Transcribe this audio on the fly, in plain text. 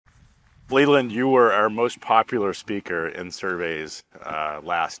Leland, you were our most popular speaker in surveys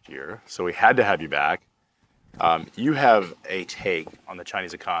last year, so we had to have you back. You have a take on the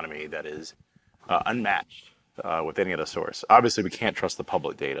Chinese economy that is unmatched with any other source. Obviously, we can't trust the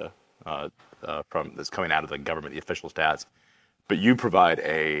public data from that's coming out of the government, the official stats, but you provide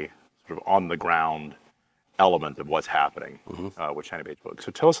a sort of on-the-ground element of what's happening with China-based books.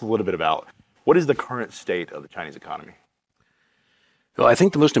 So tell us a little bit about what is the current state of the Chinese economy? Well, I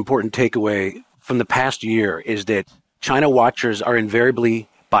think the most important takeaway from the past year is that China watchers are invariably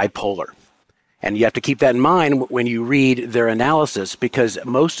bipolar. And you have to keep that in mind when you read their analysis, because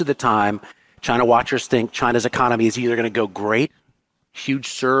most of the time, China watchers think China's economy is either going to go great, huge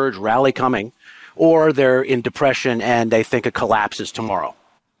surge, rally coming, or they're in depression and they think a collapse is tomorrow.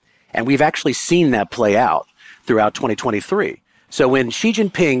 And we've actually seen that play out throughout 2023. So when Xi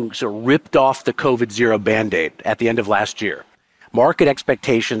Jinping sort of ripped off the COVID zero Band-Aid at the end of last year, market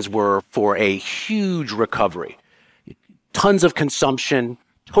expectations were for a huge recovery, tons of consumption,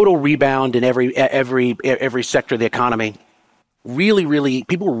 total rebound in every sector of the economy.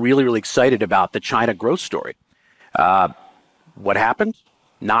 People were really excited about the China growth story. What happened?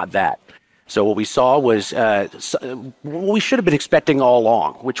 Not that. So what we saw was what we should have been expecting all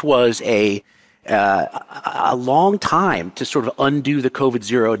along, which was a long time to sort of undo the COVID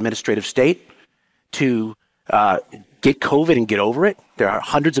zero administrative state, to get COVID and get over it. There are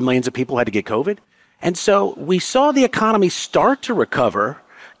hundreds of millions of people who had to get COVID. And so we saw the economy start to recover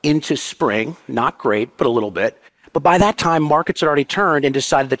into spring, not great, but a little bit. But by that time, markets had already turned and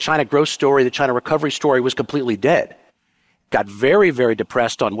decided the China growth story, the China recovery story was completely dead. Got very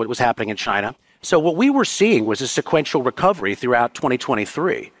depressed on what was happening in China. So what we were seeing was a sequential recovery throughout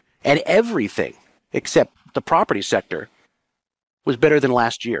 2023. And everything except the property sector was better than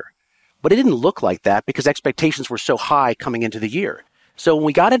last year. But it didn't look like that because expectations were so high coming into the year. So when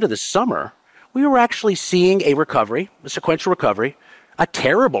we got into the summer, we were actually seeing a recovery, a sequential recovery, a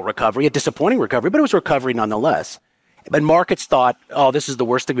terrible recovery, a disappointing recovery, but it was a recovery nonetheless. But markets thought, oh, this is the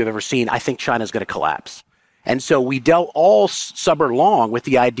worst thing we've ever seen. I think China's going to collapse. And so we dealt all summer long with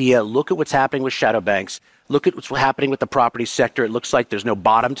the idea, look at what's happening with shadow banks. Look at what's happening with the property sector. It looks like there's no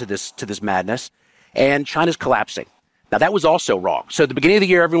bottom to this madness. And China's collapsing. Now, that was also wrong. So at the beginning of the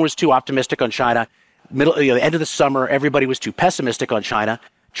year, everyone was too optimistic on China. The end of the summer, everybody was too pessimistic on China.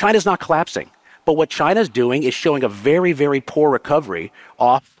 China's not collapsing. But what China's doing is showing a very poor recovery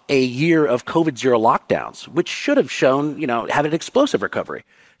off a year of COVID zero lockdowns, which should have shown, have an explosive recovery.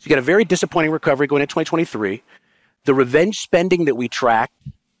 So you got a very disappointing recovery going into 2023. The revenge spending that we tracked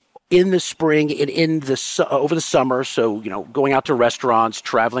in the spring and over the summer, so, going out to restaurants,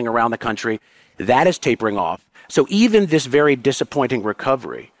 traveling around the country, that is tapering off. So even this very disappointing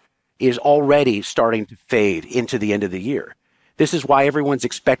recovery is already starting to fade into the end of the year. This is why everyone's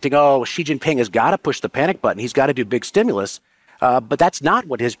expecting, Xi Jinping has got to push the panic button. He's got to do big stimulus. But that's not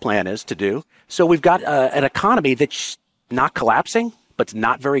what his plan is to do. So we've got an economy that's not collapsing, but it's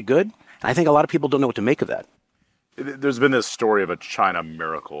not very good. And I think a lot of people don't know what to make of that. There's been this story of a China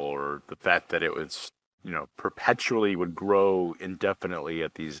miracle, or the fact that it was, perpetually would grow indefinitely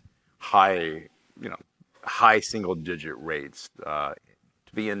at these high single-digit rates to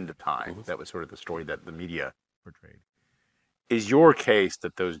the end of time. Mm-hmm. That was sort of the story that the media portrayed. Is your case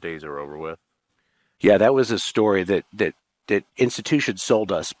that those days are over with? Yeah, that was a story that institutions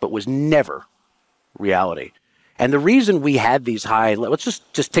sold us, but was never reality. And the reason we had these high, let's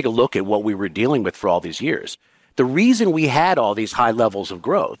just take a look at what we were dealing with for all these years. The reason we had all these high levels of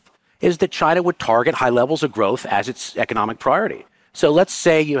growth is that China would target high levels of growth as its economic priority. So let's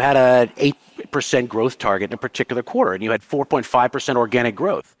say you had an 8% growth target in a particular quarter, and you had 4.5% organic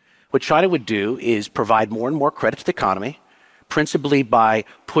growth. What China would do is provide more and more credit to the economy, principally by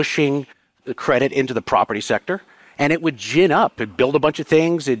pushing the credit into the property sector, and it would gin up. It'd build a bunch of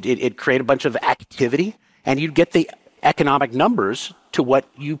things. It'd create a bunch of activity, and you'd get the economic numbers to what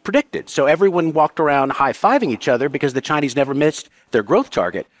you predicted. So everyone walked around high-fiving each other because the Chinese never missed their growth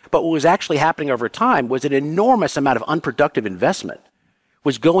target. But what was actually happening over time was an enormous amount of unproductive investment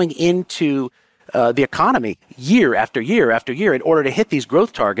was going into the economy year after year after year in order to hit these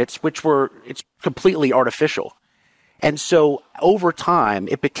growth targets, it's completely artificial. And so over time,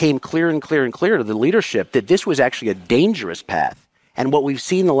 it became clear and clear and clear to the leadership that this was actually a dangerous path. And what we've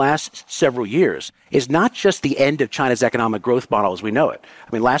seen the last several years is not just the end of China's economic growth model as we know it. I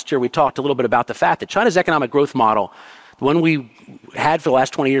mean, last year we talked a little bit about the fact that China's economic growth model, the one we had for the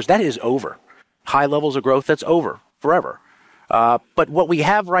last 20 years, that is over. High levels of growth, that's over forever. But what we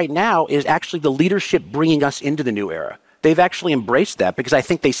have right now is actually the leadership bringing us into the new era. They've actually embraced that because I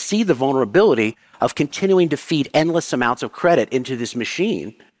think they see the vulnerability of continuing to feed endless amounts of credit into this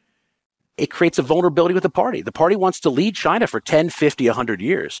machine it creates a vulnerability with the party. The party wants to lead China for 10, 50, 100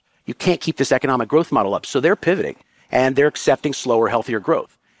 years. You can't keep this economic growth model up. So they're pivoting, and they're accepting slower, healthier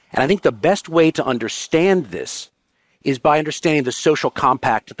growth. And I think the best way to understand this is by understanding the social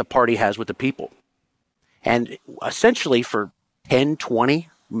compact that the party has with the people. And essentially for 10, 20,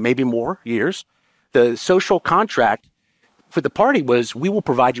 maybe more years, the social contract for the party was, we will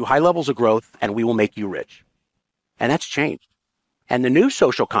provide you high levels of growth and we will make you rich. And that's changed. And the new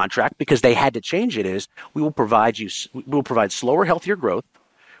social contract, because they had to change it, is we will provide slower, healthier growth.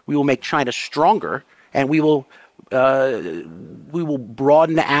 We will make China stronger, and we will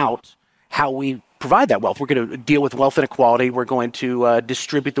broaden out how we provide that wealth. We're going to deal with wealth inequality. We're going to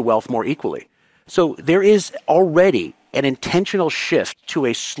distribute the wealth more equally. So there is already an intentional shift to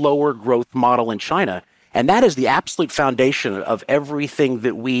a slower growth model in China. And that is the absolute foundation of everything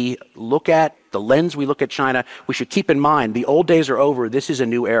that we look at, the lens we look at China. We should keep in mind the old days are over. This is a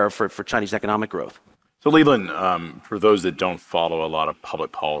new era for Chinese economic growth. So Leland, for those that don't follow a lot of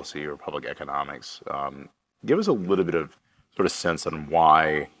public policy or public economics, give us a little bit of sort of sense on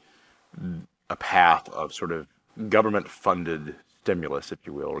why a path of sort of government-funded stimulus, if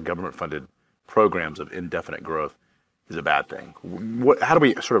you will, or government-funded programs of indefinite growth is a bad thing. How do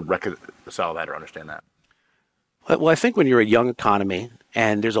we sort of reconcile that or understand that? Well, I think when you're a young economy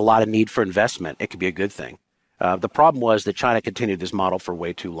and there's a lot of need for investment, it could be a good thing. The problem was that China continued this model for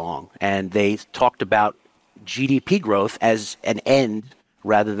way too long, and they talked about GDP growth as an end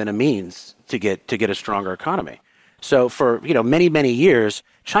rather than a means to get a stronger economy. So for many years,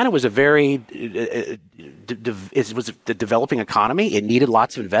 China was a the developing economy. It needed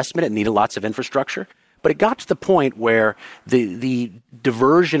lots of investment. It needed lots of infrastructure. But it got to the point where the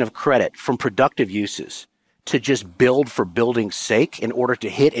diversion of credit from productive uses to just build for building's sake in order to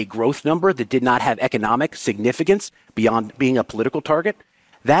hit a growth number that did not have economic significance beyond being a political target,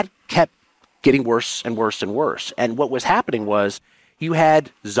 that kept getting worse and worse and worse. And what was happening was you had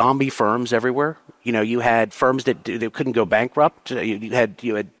zombie firms everywhere. You had firms that couldn't go bankrupt. You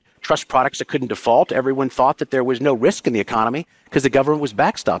had trust products that couldn't default. Everyone thought that there was no risk in the economy because the government was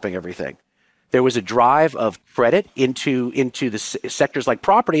backstopping everything. There was a drive of credit into the sectors like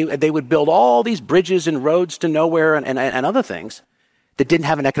property. They would build all these bridges and roads to nowhere and other things that didn't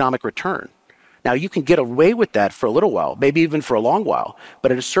have an economic return. Now, you can get away with that for a little while, maybe even for a long while.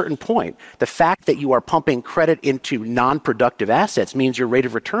 But at a certain point, the fact that you are pumping credit into non-productive assets means your rate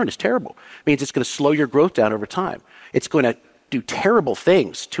of return is terrible. It means it's going to slow your growth down over time. It's going to do terrible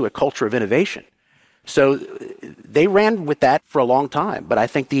things to a culture of innovation. So they ran with that for a long time. But I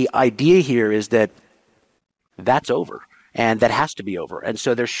think the idea here is that that's over, and that has to be over. And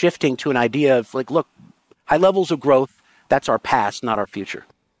so they're shifting to an idea of look, high levels of growth, that's our past, not our future.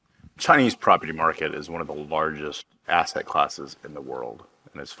 Chinese property market is one of the largest asset classes in the world,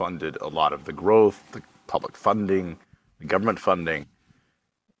 and has funded a lot of the growth, the public funding, the government funding.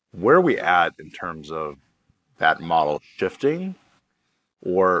 Where are we at in terms of that model shifting,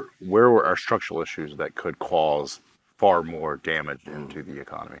 or where were our structural issues that could cause far more damage into the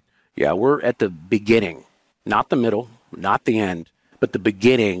economy? Yeah, we're at the beginning, not the middle, not the end, but the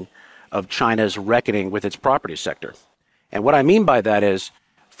beginning of China's reckoning with its property sector. And what I mean by that is,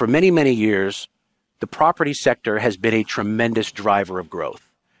 for many years, the property sector has been a tremendous driver of growth.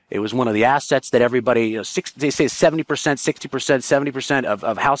 It was one of the assets that everybody, they say 70%, 60%, 70%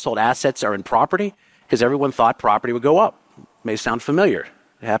 of household assets are in property because everyone thought property would go up. May sound familiar.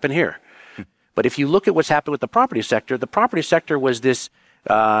 It happened here. But if you look at what's happened with the property sector was this,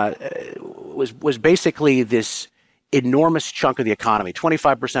 was basically this enormous chunk of the economy,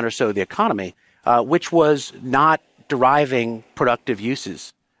 25% or so of the economy, which was not deriving productive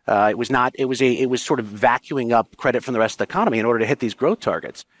uses. It was sort of vacuuming up credit from the rest of the economy in order to hit these growth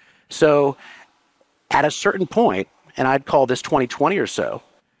targets. So at a certain point, and I'd call this 2020 or so,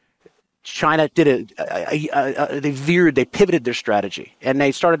 China did they pivoted their strategy, and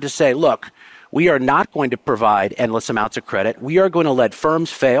they started to say, look, we are not going to provide endless amounts of credit. We are going to let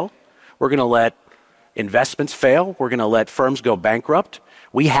firms fail. We're going to let investments fail. We're going to let firms go bankrupt.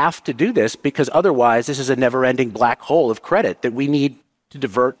 We have to do this because otherwise this is a never-ending black hole of credit that we need to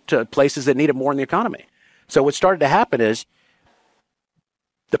divert to places that need it more in the economy. So what started to happen is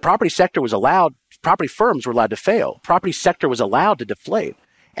the property sector was allowed, property firms were allowed to fail. Property sector was allowed to deflate.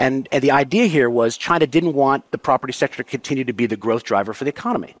 And the idea here was China didn't want the property sector to continue to be the growth driver for the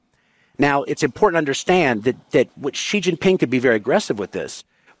economy. Now, it's important to understand that what Xi Jinping could be very aggressive with this,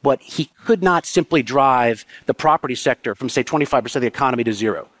 but he could not simply drive the property sector from, say, 25% of the economy to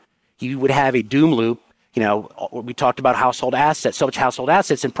zero. He would have a doom loop. We talked about household assets, so much household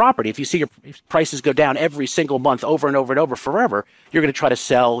assets and property. If you see your prices go down every single month over and over and over forever, you're going to try to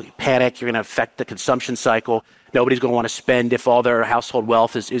sell, panic, you're going to affect the consumption cycle. Nobody's going to want to spend if all their household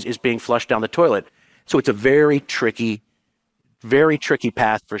wealth is being flushed down the toilet. So it's a very tricky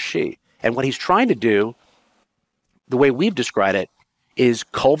path for Xi. And what he's trying to do, the way we've described it, is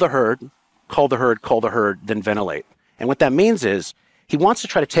cull the herd, then ventilate. And what that means is he wants to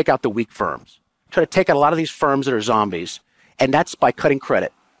try to take out the weak firms, try to take out a lot of these firms that are zombies. And that's by cutting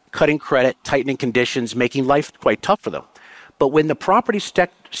credit, tightening conditions, making life quite tough for them. But when the property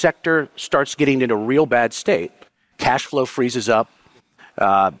sector starts getting in a real bad state, cash flow freezes up,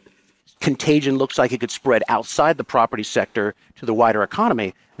 contagion looks like it could spread outside the property sector to the wider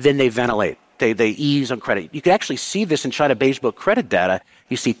economy, then they ventilate. They ease on credit. You can actually see this in China Beige Book credit data.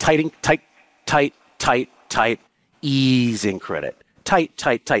 You see tight, easing credit.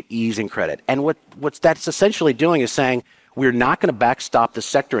 Tight, easing credit. And what that's essentially doing is saying, we're not going to backstop the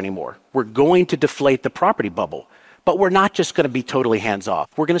sector anymore. We're going to deflate the property bubble. But we're not just going to be totally hands-off.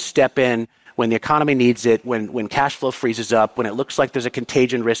 We're going to step in when the economy needs it, when cash flow freezes up, when it looks like there's a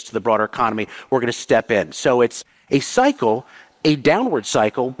contagion risk to the broader economy, we're going to step in. So it's a cycle, a downward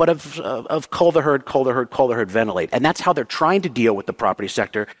cycle, but of cull the herd, ventilate. And that's how they're trying to deal with the property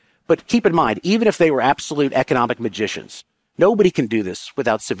sector. But keep in mind, even if they were absolute economic magicians, nobody can do this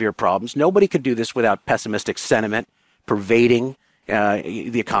without severe problems. Nobody can do this without pessimistic sentiment pervading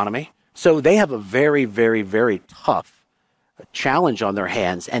the economy. So they have a very, very, very tough challenge on their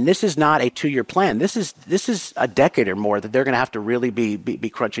hands. And this is not a 2-year plan. This is a decade or more that they're going to have to really be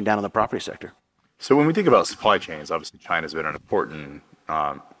crunching down on the property sector. So when we think about supply chains, obviously China's been an important,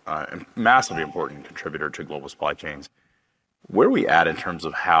 massively important contributor to global supply chains. Where are we at in terms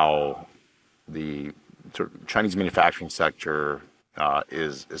of how the sort of Chinese manufacturing sector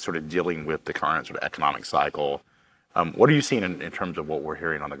is sort of dealing with the current sort of economic cycle? What are you seeing in terms of what we're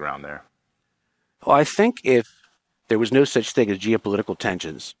hearing on the ground there? Well, I think if there was no such thing as geopolitical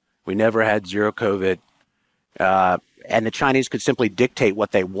tensions, we never had zero COVID, and the Chinese could simply dictate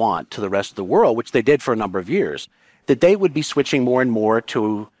what they want to the rest of the world, which they did for a number of years, that they would be switching more and more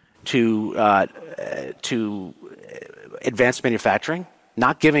to advanced manufacturing,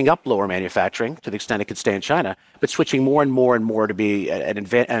 not giving up lower manufacturing to the extent it could stay in China, but switching more and more to be an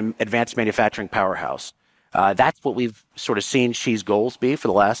advanced manufacturing powerhouse. That's what we've sort of seen Xi's goals be for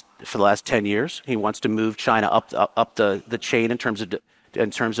the last 10 years. He wants to move China up the chain in terms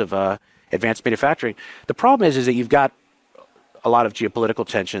of advanced manufacturing. The problem is that you've got a lot of geopolitical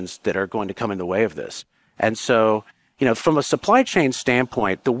tensions that are going to come in the way of this. And so, from a supply chain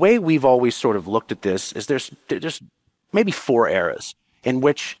standpoint, the way we've always sort of looked at this is there's maybe 4 eras in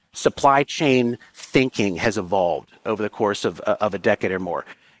which supply chain thinking has evolved over the course of a decade or more.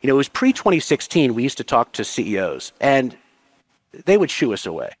 It was pre-2016, we used to talk to CEOs, and they would shoo us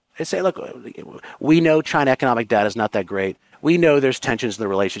away. They'd say, look, we know China economic data is not that great. We know there's tensions in the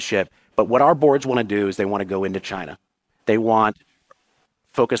relationship, but what our boards want to do is they want to go into China. They want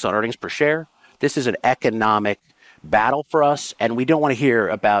focus on earnings per share. This is an economic battle for us, and we don't want to hear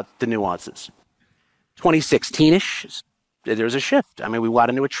about the nuances. 2016-ish, there was a shift. I mean, we got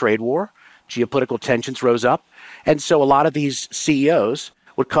into a trade war. Geopolitical tensions rose up. And so a lot of these CEOs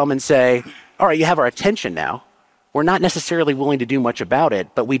would come and say, all right, you have our attention now. We're not necessarily willing to do much about it,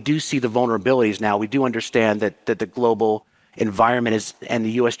 but we do see the vulnerabilities now. We do understand that the global environment and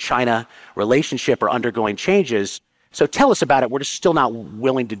the U.S.-China relationship are undergoing changes. So tell us about it. We're just still not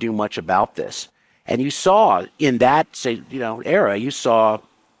willing to do much about this. And you saw in that era, you saw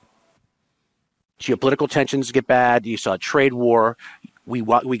geopolitical tensions get bad. You saw trade war. We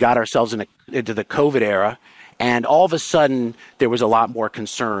got ourselves into the COVID era. And all of a sudden, there was a lot more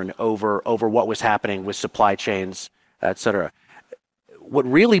concern over what was happening with supply chains, et cetera. What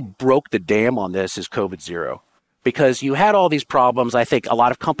really broke the dam on this is COVID zero, because you had all these problems. I think a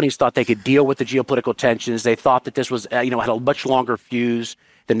lot of companies thought they could deal with the geopolitical tensions. They thought that this was, had a much longer fuse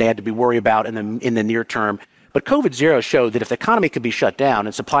than they had to be worried about in the near term. But COVID zero showed that if the economy could be shut down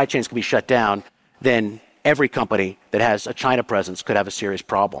and supply chains could be shut down, then every company that has a China presence could have a serious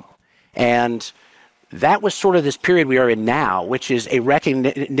problem. And that was sort of this period we are in now, which is a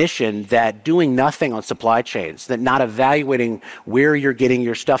recognition that doing nothing on supply chains, that not evaluating where you're getting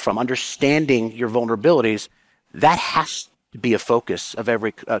your stuff from, understanding your vulnerabilities, that has to be a focus of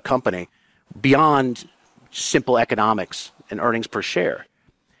every company beyond simple economics and earnings per share.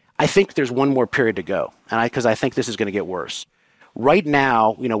 I think there's one more period to go, because I think this is going to get worse. Right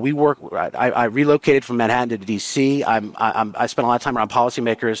now, we work. I relocated from Manhattan to D.C. I spent a lot of time around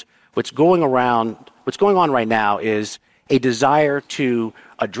policymakers. What's going on right now is a desire to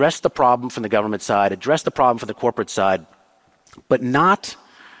address the problem from the government side, address the problem from the corporate side, but not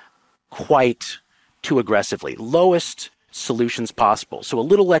quite too aggressively. Lowest solutions possible. So a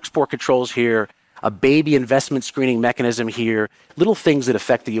little export controls here, a baby investment screening mechanism here, little things that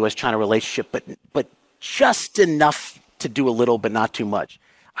affect the U.S.-China relationship, but just enough to do a little, but not too much.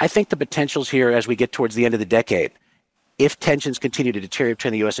 I think the potentials here as we get towards the end of the decade, if tensions continue to deteriorate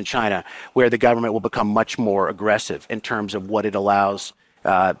between the U.S. and China, where the government will become much more aggressive in terms of what it allows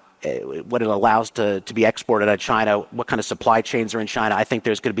to be exported out of China, what kind of supply chains are in China. I think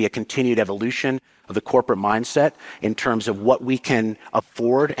there's going to be a continued evolution of the corporate mindset in terms of what we can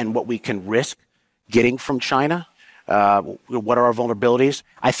afford and what we can risk getting from China. What are our vulnerabilities?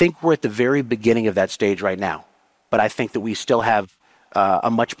 I think we're at the very beginning of that stage right now, but I think that we still have a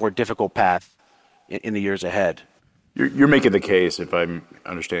much more difficult path in the years ahead. You're making the case, if I'm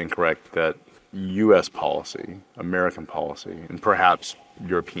understanding correct, that U.S. policy, American policy, and perhaps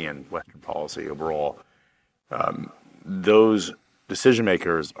European, Western policy overall, those decision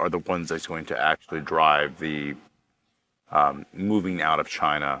makers are the ones that's going to actually drive the moving out of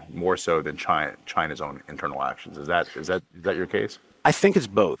China more so than China's own internal actions. Is that your case? I think it's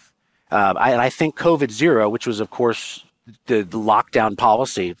both. I think COVID-0, which was, of course, the lockdown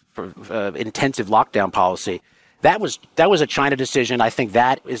policy, intensive lockdown policy, that was a China decision. I think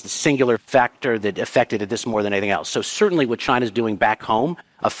that is the singular factor that affected this more than anything else. So certainly what China's doing back home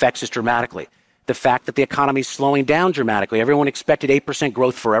affects us dramatically. The fact that the economy is slowing down dramatically. Everyone expected 8%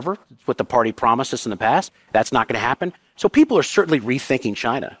 growth forever. It's what the party promised us in the past. That's not going to happen. So people are certainly rethinking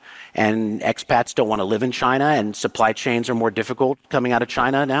China. And expats don't want to live in China, and supply chains are more difficult coming out of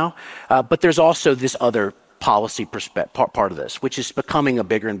China now. But there's also this other policy part of this, which is becoming a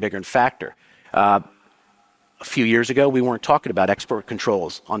bigger and bigger factor. A few years ago, we weren't talking about export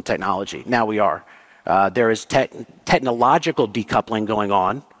controls on technology. Now we are. There is technological decoupling going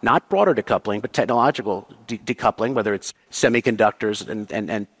on, not broader decoupling, but technological decoupling, whether it's semiconductors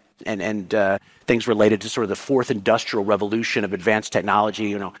and things related to sort of the fourth industrial revolution of advanced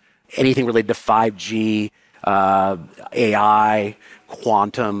technology, anything related to 5G, AI,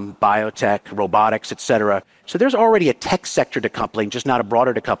 quantum, biotech, robotics, et cetera. So there's already a tech sector decoupling, just not a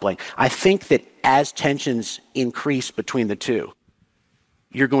broader decoupling. I think that as tensions increase between the two,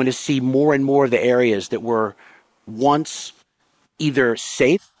 you're going to see more and more of the areas that were once either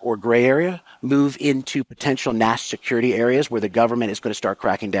safe or gray area move into potential national security areas where the government is going to start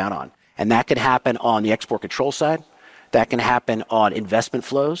cracking down on. And that could happen on the export control side. That can happen on investment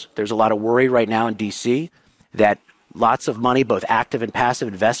flows. There's a lot of worry right now in D.C. that lots of money, both active and passive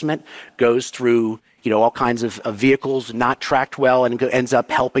investment, goes through all kinds of vehicles not tracked well and ends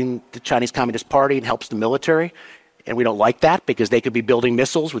up helping the Chinese Communist Party and helps the military. And we don't like that because they could be building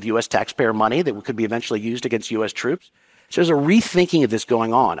missiles with U.S. taxpayer money that could be eventually used against U.S. troops. So there's a rethinking of this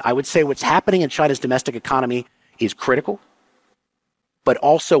going on. I would say what's happening in China's domestic economy is critical, but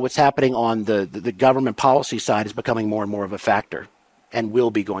also what's happening on the government policy side is becoming more and more of a factor and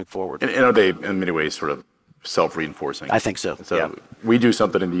will be going forward. And are they, in many ways, sort of self-reinforcing? I think so. So yeah. We do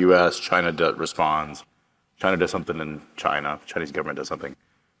something in the U.S., China responds. China does something in China, Chinese government does something,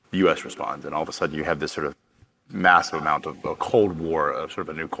 the U.S. responds. And all of a sudden you have this sort of massive amount of a Cold War, sort of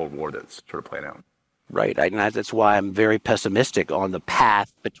a new Cold War that's sort of playing out. Right. And that's why I'm very pessimistic on the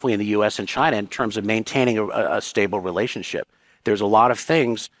path between the U.S. and China in terms of maintaining a stable relationship. There's a lot of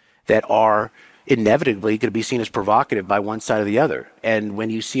things that are inevitably going to be seen as provocative by one side or the other. And when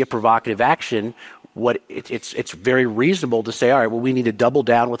you see a provocative action, it's very reasonable to say, all right, well, we need to double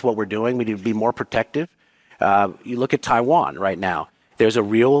down with what we're doing. We need to be more protective. You look at Taiwan right now. There's a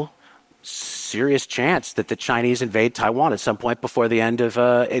real serious chance that the Chinese invade Taiwan at some point before the end of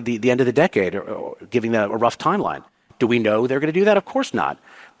the end of the decade, or giving them a rough timeline. Do we know they're going to do that? Of course not.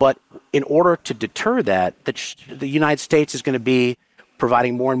 But in order to deter that, the United States is going to be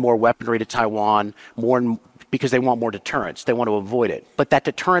providing more and more weaponry to Taiwan, because they want more deterrence. They want to avoid it. But that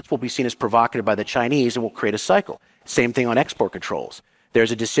deterrence will be seen as provocative by the Chinese and will create a cycle. Same thing on export controls.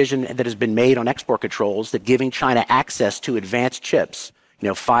 There's a decision that has been made on export controls that giving China access to advanced chips,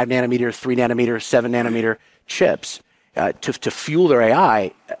 5 nanometer, 3 nanometer, 7 nanometer chips, to fuel their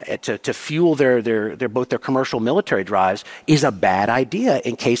AI, to fuel their both their commercial military drives is a bad idea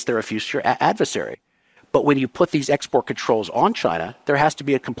in case they're a future adversary. But when you put these export controls on China, there has to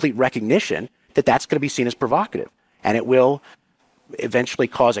be a complete recognition that that's going to be seen as provocative, and it will eventually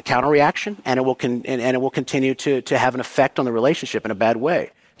cause a counterreaction, and it will continue to have an effect on the relationship in a bad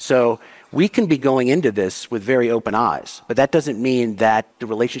way. So we can be going into this with very open eyes, but that doesn't mean that the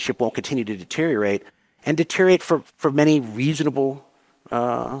relationship won't continue to deteriorate for many reasonable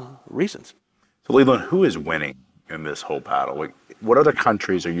reasons. So Leland, who is winning in this whole battle? What other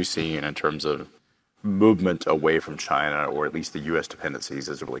countries are you seeing in terms of movement away from China, or at least the U.S. dependencies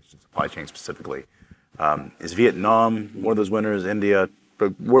as it relates to supply chain specifically? Is Vietnam one of those winners? India?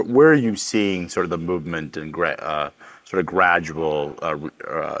 But where are you seeing sort of the movement and sort of gradual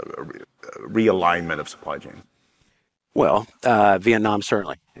realignment of supply chain? Well, Vietnam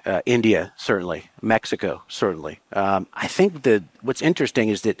certainly, India certainly, Mexico certainly. I think that what's interesting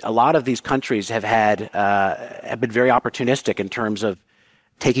is that a lot of these countries have been very opportunistic in terms of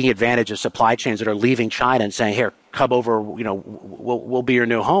taking advantage of supply chains that are leaving China and saying, "Here, come over. We'll be your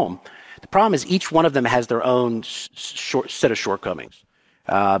new home." The problem is each one of them has their own set of shortcomings.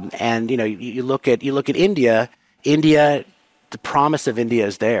 And you look at India. India, the promise of India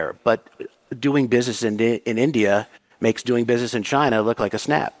is there, but doing business in India makes doing business in China look like a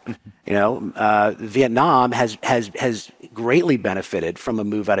snap. Vietnam has greatly benefited from a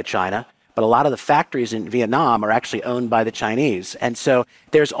move out of China, but a lot of the factories in Vietnam are actually owned by the Chinese, and so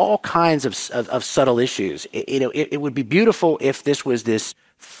there's all kinds of subtle issues. It would be beautiful if this was this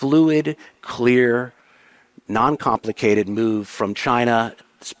fluid, clear, non-complicated move from China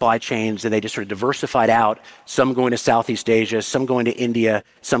supply chains, and they just sort of diversified out, some going to Southeast Asia, some going to India,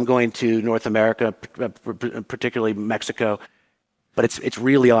 some going to North America, particularly Mexico. But it's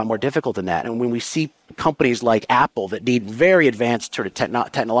really a lot more difficult than that. And when we see companies like Apple that need very advanced sort of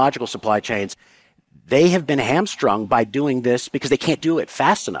technological supply chains, they have been hamstrung by doing this because they can't do it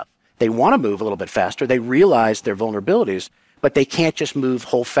fast enough. They want to move a little bit faster. They realize their vulnerabilities, but they can't just move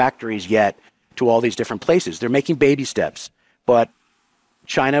whole factories yet to all these different places. They're making baby steps, but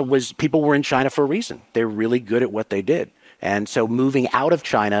people were in China for a reason. They're really good at what they did. And so moving out of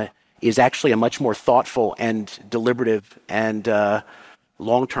China is actually a much more thoughtful and deliberative and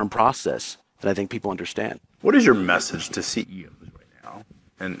long-term process that I think people understand. What is your message to CEOs right now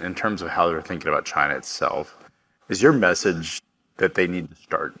in terms of how they're thinking about China itself? Is your message that they need to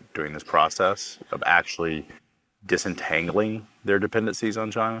start doing this process of actually disentangling their dependencies on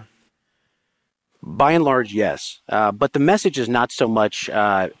China? By and large, yes. But the message is not so much,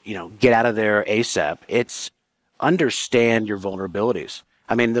 get out of there ASAP. It's understand your vulnerabilities.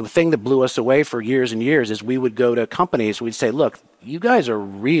 I mean, the thing that blew us away for years and years is we would go to companies, we'd say, look, you guys are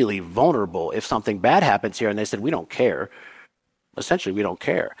really vulnerable if something bad happens here. And they said, we don't care. Essentially, we don't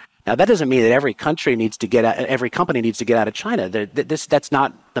care. Now, that doesn't mean that every company needs to get out of China. That's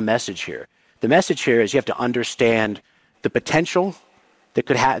not the message here. The message here is you have to understand the potential that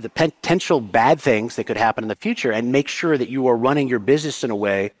could have the potential bad things that could happen in the future, and make sure that you are running your business in a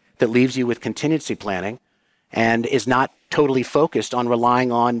way that leaves you with contingency planning and is not totally focused on relying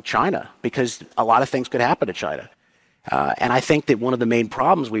on China, because a lot of things could happen to China. And I think that one of the main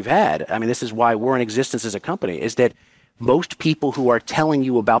problems we've had, this is why we're in existence as a company, is that most people who are telling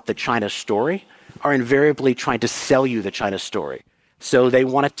you about the China story are invariably trying to sell you the China story. So they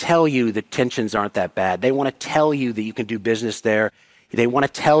want to tell you that tensions aren't that bad. They want to tell you that you can do business there. They want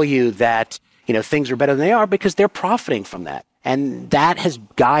to tell you that, things are better than they are because they're profiting from that. And that has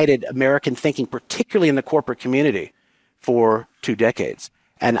guided American thinking, particularly in the corporate community, for 2 decades.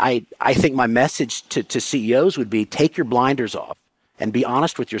 And I think my message to CEOs would be, take your blinders off and be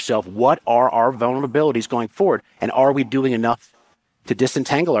honest with yourself. What are our vulnerabilities going forward? And are we doing enough to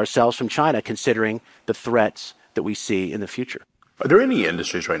disentangle ourselves from China, considering the threats that we see in the future? Are there any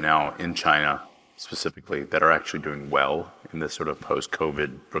industries right now in China specifically that are actually doing well in this sort of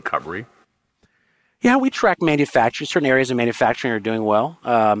post-COVID recovery? Yeah, we track manufacturing. Certain areas of manufacturing are doing well.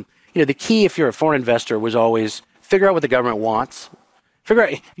 The key, if you're a foreign investor, was always figure out what the government wants. Figure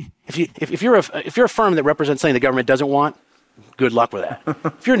out if you're a firm that represents something the government doesn't want, good luck with that.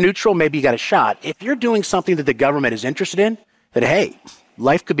 If you're neutral, maybe you got a shot. If you're doing something that the government is interested in, then hey,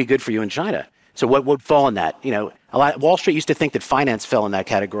 life could be good for you in China. So what would fall in that? Wall Street used to think that finance fell in that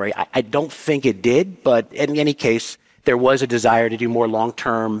category. I don't think it did, but in any case, there was a desire to do more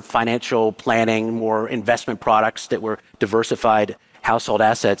long-term financial planning, more investment products that were diversified household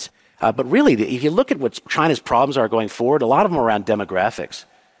assets. But really, if you look at what China's problems are going forward, a lot of them are around demographics.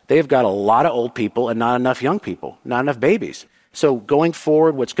 They've got a lot of old people and not enough young people, not enough babies. So going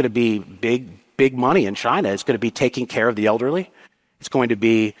forward, what's going to be big money in China is going to be taking care of the elderly. It's going to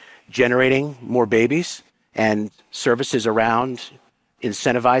be generating more babies and services around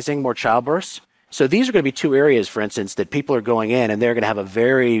incentivizing more childbirths. So these are going to be 2 areas, for instance, that people are going in, and they're going to have a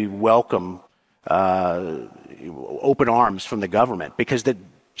very welcome open arms from the government, because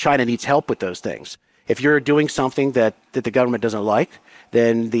China needs help with those things. If you're doing something that the government doesn't like,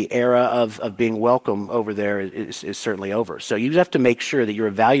 then the era of being welcome over there is certainly over. So you have to make sure that you're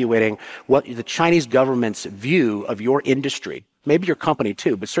evaluating what the Chinese government's view of your industry, maybe your company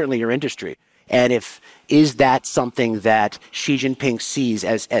too, but certainly your industry. And is that something that Xi Jinping sees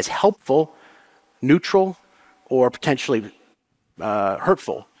as helpful, neutral, or potentially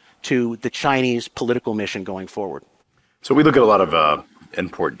hurtful to the Chinese political mission going forward? So we look at a lot of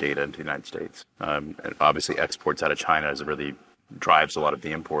import data into the United States. And obviously, exports out of China really drives a lot of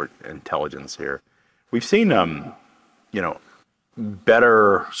the import intelligence here. We've seen,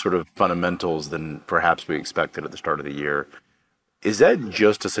 better sort of fundamentals than perhaps we expected at the start of the year. Is that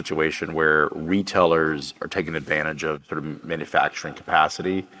just a situation where retailers are taking advantage of sort of manufacturing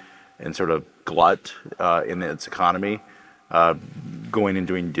capacity and sort of glut in its economy, going and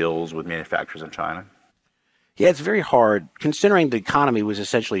doing deals with manufacturers in China? Yeah, it's very hard considering the economy was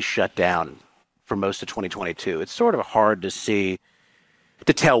essentially shut down for most of 2022. It's sort of hard to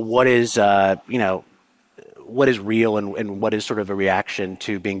tell what is, what is real and what is sort of a reaction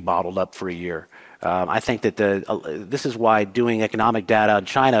to being bottled up for a year. I think that this is why doing economic data on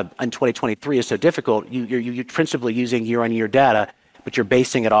China in 2023 is so difficult. You're principally using year-on-year data, but you're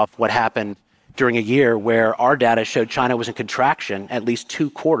basing it off what happened during a year where our data showed China was in contraction at least 2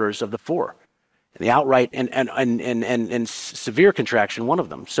 quarters of the 4. The outright and severe contraction, one of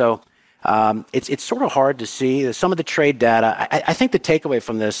them. So it's sort of hard to see. Some of the trade data, I think the takeaway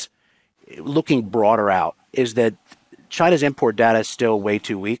from this, looking broader out, is that China's import data is still way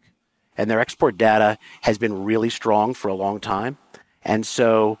too weak, and their export data has been really strong for a long time. And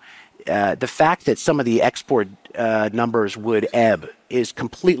so the fact that some of the export numbers would ebb is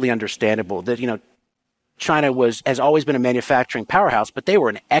completely understandable. That, China has always been a manufacturing powerhouse, but they were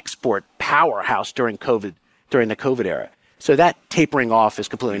an export powerhouse during the COVID era. So that tapering off is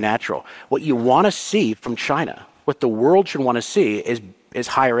completely natural. What you want to see from China, what the world should want to see is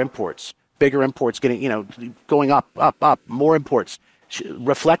higher imports, bigger imports, going up, more imports,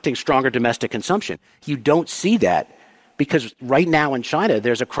 reflecting stronger domestic consumption. You don't see that because right now in China,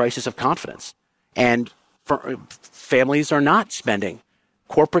 there's a crisis of confidence. And families are not spending.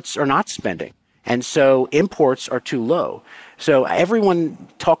 Corporates are not spending. And so imports are too low. So everyone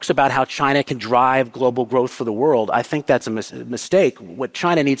talks about how China can drive global growth for the world. I think that's a mistake. What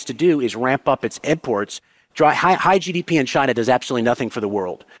China needs to do is ramp up its imports. High GDP in China does absolutely nothing for the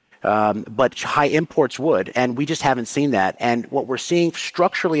world. But high imports would, and we just haven't seen that. And what we're seeing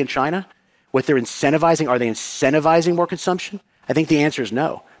structurally in China, what they're incentivizing, are they incentivizing more consumption? I think the answer is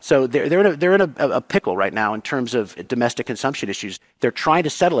no. So they're in a pickle right now in terms of domestic consumption issues. They're trying to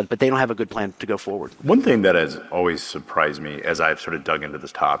settle it, but they don't have a good plan to go forward. One thing that has always surprised me as I've sort of dug into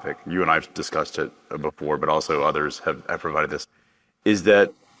this topic, you and I've discussed it before, but also others have provided this, is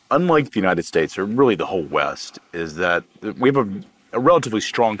that unlike the United States, or really the whole West, is that we have a relatively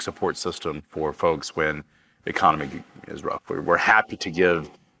strong support system for folks when the economy is rough. We're happy to give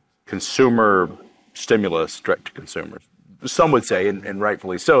consumer stimulus direct to consumers. Some would say, and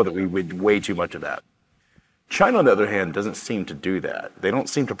rightfully so, that we would way too much of that. China, on the other hand, doesn't seem to do that. They don't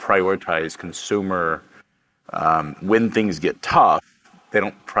seem to prioritize consumer when things get tough. They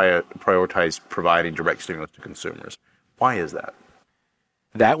don't prioritize providing direct stimulus to consumers. Why is that?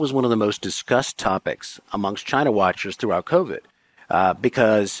 That was one of the most discussed topics amongst China watchers throughout COVID.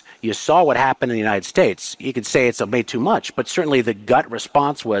 Because you saw what happened in the United States. You could say it's made too much, but certainly the gut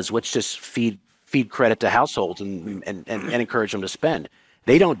response was, let's just feed credit to households and encourage them to spend.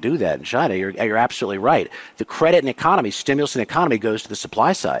 They don't do that in China. You're absolutely right. The credit and economy, stimulus and economy goes to the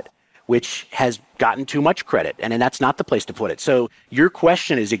supply side, which has gotten too much credit, and that's not the place to put it. So your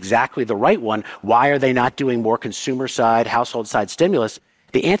question is exactly the right one. Why are they not doing more consumer side, household side stimulus?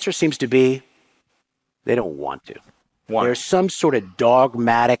 The answer seems to be they don't want to. Why? There's some sort of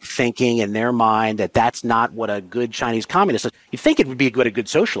dogmatic thinking in their mind that that's not what a good Chinese communist does. You think it would be what a good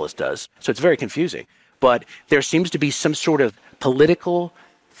socialist does, so it's very confusing. But there seems to be some sort of political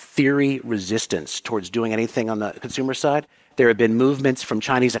theory resistance towards doing anything on the consumer side. There have been movements from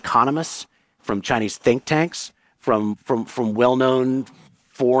Chinese economists, from Chinese think tanks, from well-known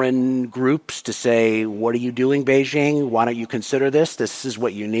foreign groups to say, what are you doing, Beijing? Why don't you consider this? This is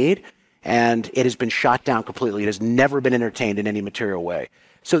what you need. And it has been shot down completely. It has never been entertained in any material way.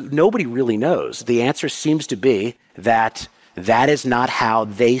 So nobody really knows. The answer seems to be that is not how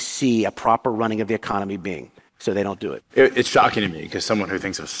they see a proper running of the economy being. So they don't do it. It's shocking to me because someone who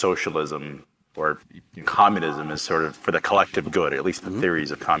thinks of socialism or communism as sort of for the collective good, at least the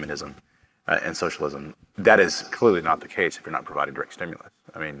theories of communism and socialism, that is clearly not the case if you're not providing direct stimulus.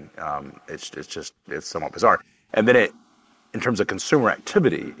 I mean, it's somewhat bizarre. And then in terms of consumer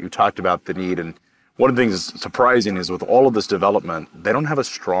activity, you talked about the need, and one of the things that's surprising is with all of this development, they don't have a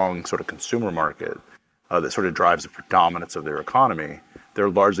strong sort of consumer market that sort of drives the predominance of their economy. They're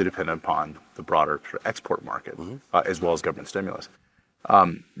largely dependent upon the broader sort of export market, as well as government stimulus.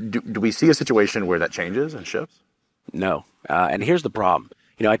 Do we see a situation where that changes and shifts? No. And here's the problem.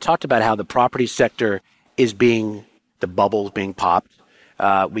 I talked about how the property sector is the bubble is being popped.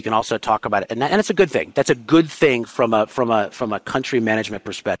 We can also talk about it, and it's a good thing. That's a good thing from a country management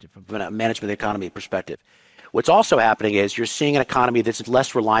perspective, from a management of the economy perspective. What's also happening is you're seeing an economy that's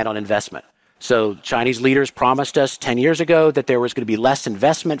less reliant on investment. So Chinese leaders promised us 10 years ago that there was going to be less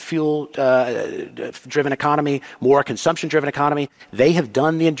investment fuel driven economy, more consumption driven economy. They have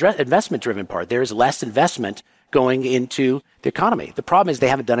done the investment driven part. There is less investment going into the economy. The problem is they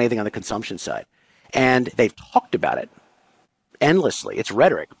haven't done anything on the consumption side. And they've talked about it endlessly. It's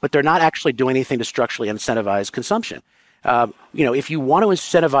rhetoric, but they're not actually doing anything to structurally incentivize consumption. If you want to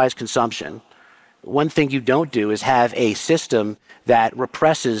incentivize consumption, one thing you don't do is have a system that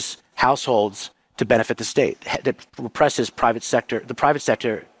represses households to benefit the state, that represses the private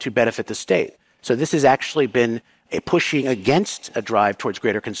sector to benefit the state. So this has actually been pushing against a drive towards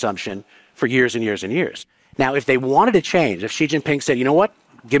greater consumption for years and years and years. Now, if they wanted to change, if Xi Jinping said, you know what,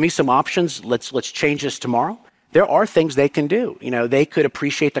 give me some options, let's change this tomorrow, there are things they can do. They could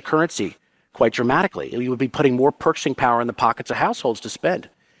appreciate the currency quite dramatically. You would be putting more purchasing power in the pockets of households to spend.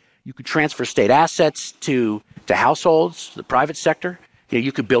 You could transfer state assets to households, the private sector.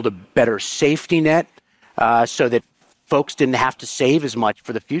 You could build a better safety net so that folks didn't have to save as much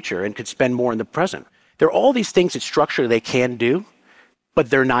for the future and could spend more in the present. There are all these things that structurally they can do, but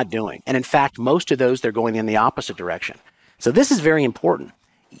they're not doing. And in fact, most of those, they're going in the opposite direction. So this is very important.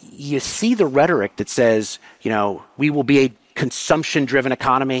 You see the rhetoric that says, we will be a consumption-driven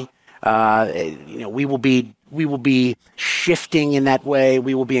economy. We will be shifting in that way.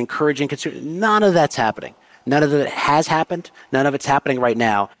 We will be encouraging consumers. None of that's happening. None of that has happened. None of it's happening right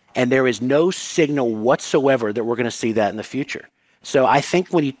now. And there is no signal whatsoever that we're going to see that in the future. So I think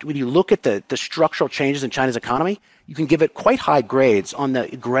when you look at the structural changes in China's economy, you can give it quite high grades on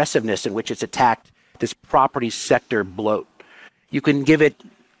the aggressiveness in which it's attacked this property sector bloat. You can give it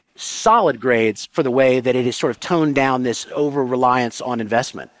solid grades for the way that it has sort of toned down this over-reliance on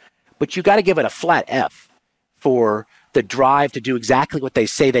investment. But you got to give it a flat F for the drive to do exactly what they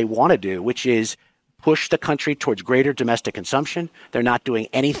say they want to do, which is push the country towards greater domestic consumption. They're not doing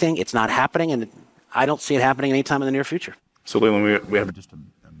anything. It's not happening, and I don't see it happening anytime in the near future. So, Leland, we have just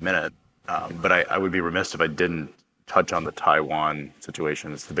a minute, but I would be remiss if I didn't touch on the Taiwan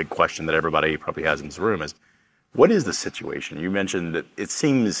situation. It's the big question that everybody probably has in this room is, what is the situation? You mentioned that it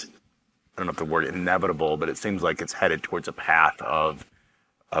seems, I don't know if the word inevitable, but it seems like it's headed towards a path of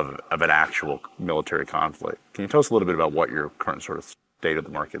an actual military conflict. Can you tell us a little bit about what your current sort of state of the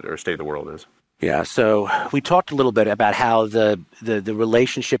market or state of the world is? Yeah, so we talked a little bit about how the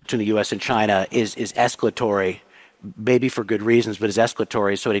relationship between the U.S. and China is escalatory, maybe for good reasons, but is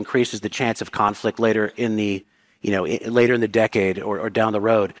escalatory, so it increases the chance of conflict later in the decade or down the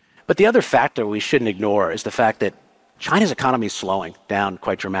road. But the other factor we shouldn't ignore is the fact that China's economy is slowing down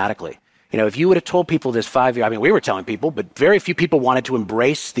quite dramatically. If you would have told people this 5 years, we were telling people, but very few people wanted to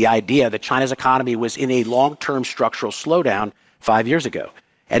embrace the idea that China's economy was in a long-term structural slowdown 5 years ago.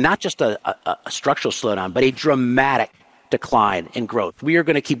 And not just a structural slowdown, but a dramatic decline in growth. We are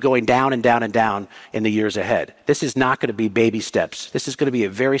going to keep going down and down and down in the years ahead. This is not going to be baby steps. This is going to be a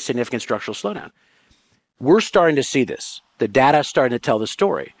very significant structural slowdown. We're starting to see this. The data is starting to tell the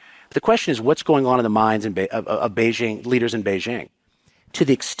story. But the question is, what's going on in the minds of Beijing, leaders in Beijing? To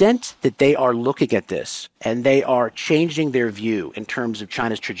the extent that they are looking at this and they are changing their view in terms of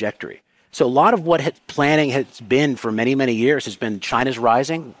China's trajectory. So a lot of what planning has been for many, many years has been China's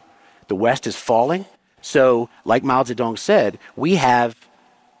rising, the West is falling. So like Mao Zedong said, we have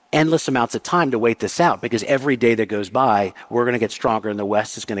endless amounts of time to wait this out because every day that goes by, we're going to get stronger and the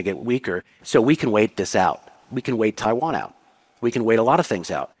West is going to get weaker. So we can wait this out. We can wait Taiwan out. We can wait a lot of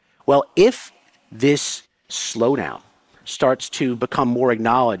things out. Well, if this slowdown starts to become more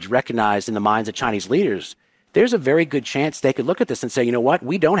acknowledged, recognized in the minds of Chinese leaders, there's a very good chance they could look at this and say, you know what,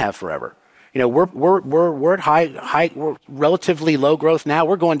 we don't have forever. We're at we're relatively low growth now.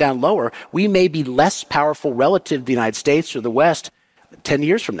 We're going down lower. We may be less powerful relative to the United States or the West 10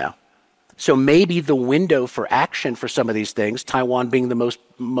 years from now. So maybe the window for action for some of these things, Taiwan being the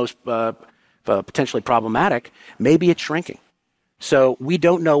most potentially problematic, maybe it's shrinking. So we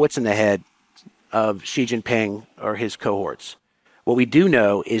don't know what's in the head of Xi Jinping or his cohorts. What we do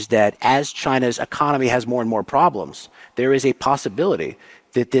know is that as China's economy has more and more problems, there is a possibility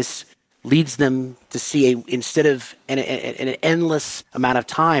that this leads them to see instead of an endless amount of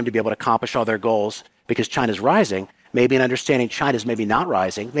time to be able to accomplish all their goals because China's rising, maybe an understanding China's maybe not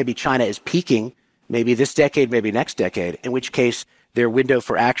rising, maybe China is peaking, maybe this decade, maybe next decade, in which case their window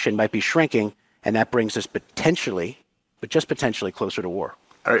for action might be shrinking, and that brings us potentially but just potentially closer to war.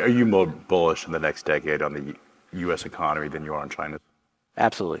 Are you more bullish in the next decade on the U.S. economy than you are on China?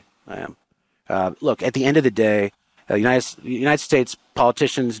 Absolutely, I am. Look, at the end of the day, United States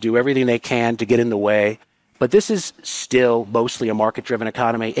politicians do everything they can to get in the way, but this is still mostly a market-driven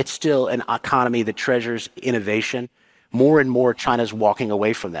economy. It's still an economy that treasures innovation. More and more, China's walking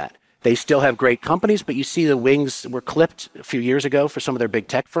away from that. They still have great companies, but you see the wings were clipped a few years ago for some of their big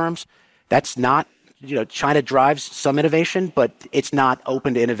tech firms. That's not, China drives some innovation, but it's not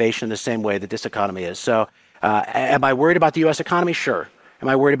open to innovation in the same way that this economy is. So am I worried about the U.S. economy? Sure. Am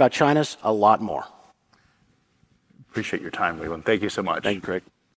I worried about China's? A lot more. Appreciate your time, Leland. Thank you so much. Thank you, Craig.